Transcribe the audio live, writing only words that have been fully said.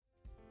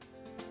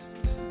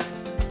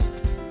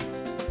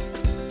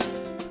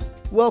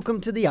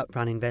Welcome to the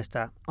Upfront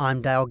Investor.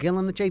 I'm Dale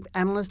Gillham, the Chief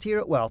Analyst here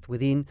at Wealth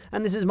Within,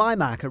 and this is my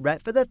market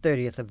wrap for the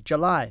 30th of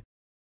July.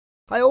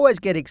 I always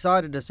get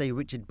excited to see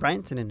Richard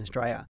Branson in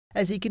Australia,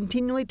 as he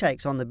continually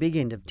takes on the big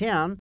end of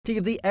town to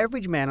give the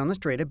average man on the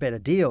street a better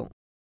deal.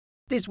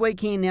 This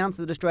week he announced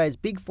that Australia's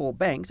big four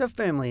banks are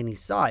firmly in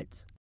his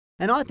sights,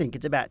 and I think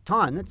it's about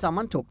time that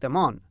someone took them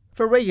on.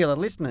 For regular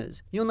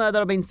listeners, you'll know that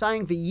I've been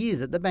saying for years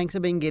that the banks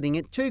have been getting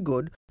it too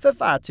good for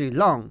far too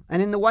long, and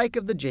in the wake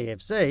of the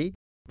GFC,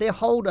 their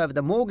hold over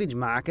the mortgage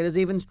market is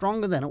even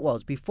stronger than it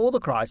was before the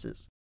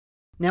crisis.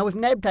 Now, if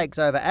NAB takes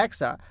over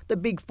AXA, the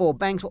big four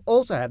banks will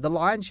also have the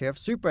lion's share of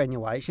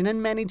superannuation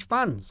and managed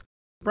funds.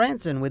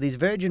 Branson, with his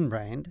Virgin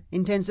brand,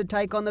 intends to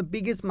take on the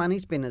biggest money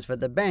spinners for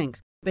the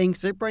banks, being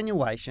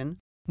superannuation,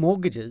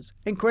 mortgages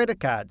and credit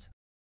cards.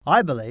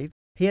 I believe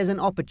he has an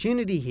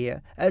opportunity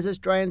here, as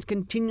Australians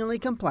continually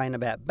complain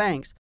about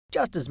banks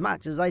just as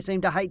much as they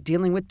seem to hate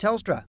dealing with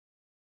Telstra.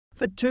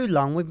 For too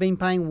long we've been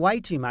paying way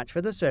too much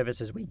for the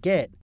services we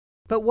get.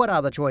 But what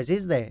other choice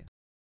is there?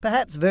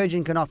 Perhaps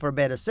Virgin can offer a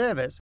better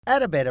service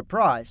at a better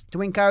price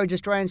to encourage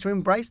Australians to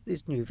embrace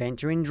this new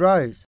venture in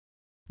droves.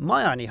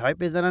 My only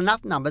hope is that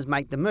enough numbers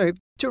make the move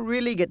to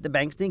really get the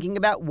banks thinking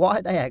about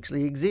why they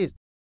actually exist.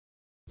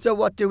 So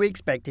what do we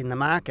expect in the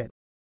market?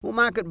 Well,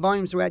 market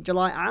volumes throughout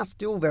July are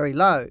still very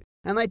low,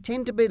 and they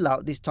tend to be lower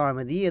at this time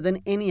of the year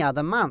than any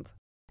other month,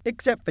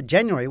 except for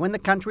January when the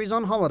country is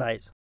on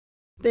holidays.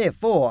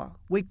 Therefore,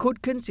 we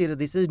could consider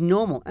this as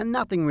normal and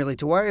nothing really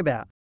to worry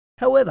about.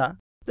 However,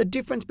 the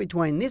difference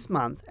between this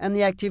month and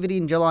the activity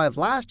in July of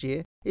last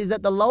year is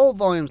that the lower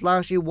volumes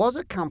last year was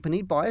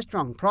accompanied by a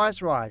strong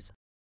price rise.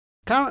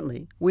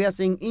 Currently, we are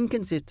seeing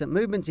inconsistent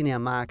movements in our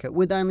market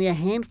with only a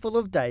handful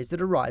of days that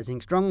are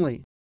rising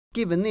strongly.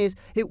 Given this,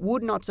 it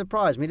would not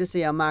surprise me to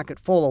see our market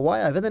fall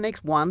away over the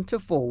next 1 to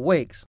 4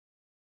 weeks.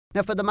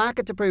 Now, for the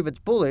market to prove it's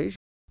bullish,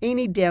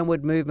 any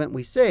downward movement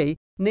we see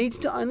needs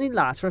to only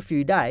last for a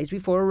few days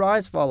before a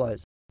rise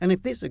follows. And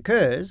if this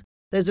occurs,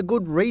 there's a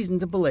good reason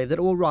to believe that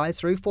it will rise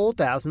through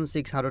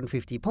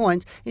 4,650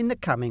 points in the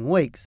coming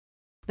weeks.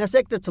 Now,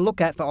 sectors to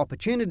look at for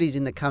opportunities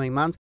in the coming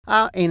months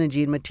are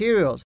energy and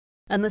materials,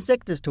 and the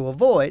sectors to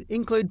avoid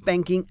include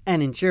banking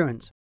and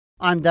insurance.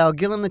 I'm Dale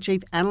Gillham, the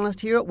Chief Analyst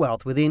here at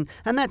Wealth Within,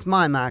 and that's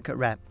my market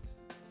wrap.